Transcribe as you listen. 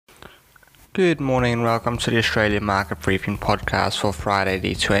Good morning and welcome to the Australian Market Briefing Podcast for Friday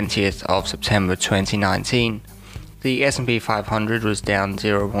the 20th of September 2019. The S&P 500 was down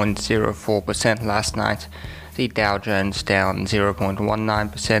 0.04% last night, the Dow Jones down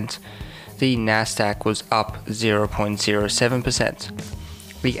 0.19%, the Nasdaq was up 0.07%.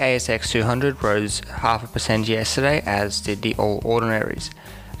 The ASX 200 rose 0.5% yesterday, as did the All Ordinaries.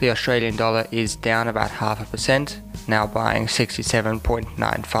 The Australian dollar is down about 0.5%, now buying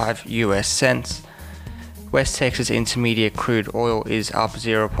 67.95 US cents. West Texas Intermediate crude oil is up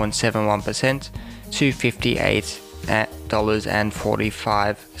 0.71% to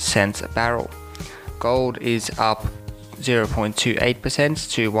 $58.45 a barrel. Gold is up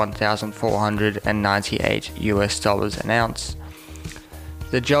 0.28% to $1,498 US dollars an ounce.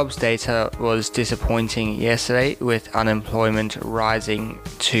 The jobs data was disappointing yesterday, with unemployment rising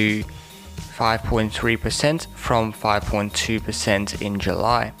to 5.3% from 5.2% in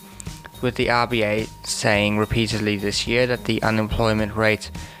July, with the RBA saying repeatedly this year that the unemployment rate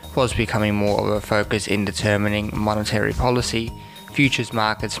was becoming more of a focus in determining monetary policy. Futures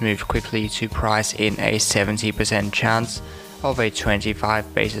markets moved quickly to price in a 70% chance of a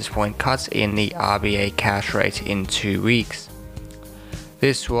 25 basis point cut in the RBA cash rate in 2 weeks.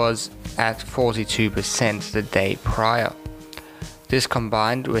 This was at 42% the day prior. This,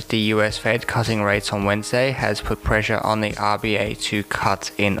 combined with the US Fed cutting rates on Wednesday, has put pressure on the RBA to cut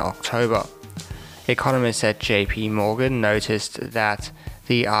in October. Economists at JP Morgan noticed that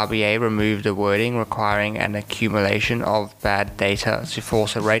the RBA removed the wording requiring an accumulation of bad data to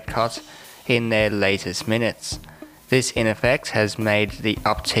force a rate cut in their latest minutes. This, in effect, has made the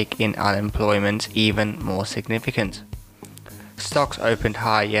uptick in unemployment even more significant. Stocks opened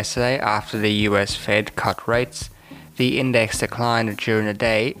high yesterday after the US Fed cut rates. The index declined during the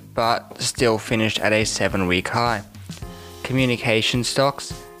day, but still finished at a 7-week high. Communication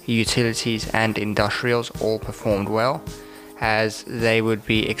stocks, utilities and industrials all performed well, as they would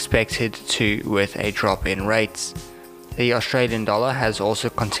be expected to with a drop in rates. The Australian dollar has also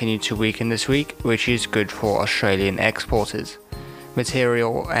continued to weaken this week, which is good for Australian exporters.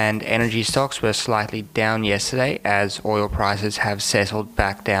 Material and energy stocks were slightly down yesterday, as oil prices have settled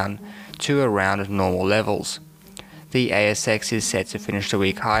back down to around normal levels. The ASX is set to finish the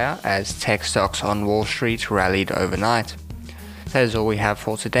week higher, as tech stocks on Wall Street rallied overnight. That is all we have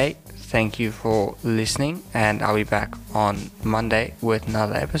for today. Thank you for listening, and I'll be back on Monday with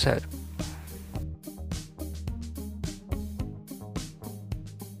another episode.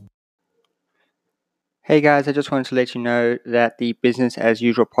 Hey guys, I just wanted to let you know that the Business as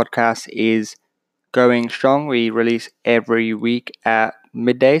Usual podcast is going strong. We release every week at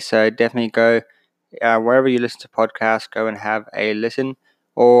midday, so definitely go wherever you listen to podcasts, go and have a listen,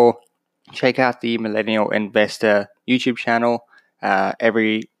 or check out the Millennial Investor YouTube channel.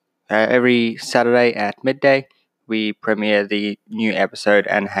 Every Saturday at midday, we premiere the new episode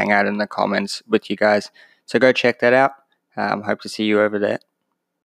and hang out in the comments with you guys. So go check that out. Hope to see you over there.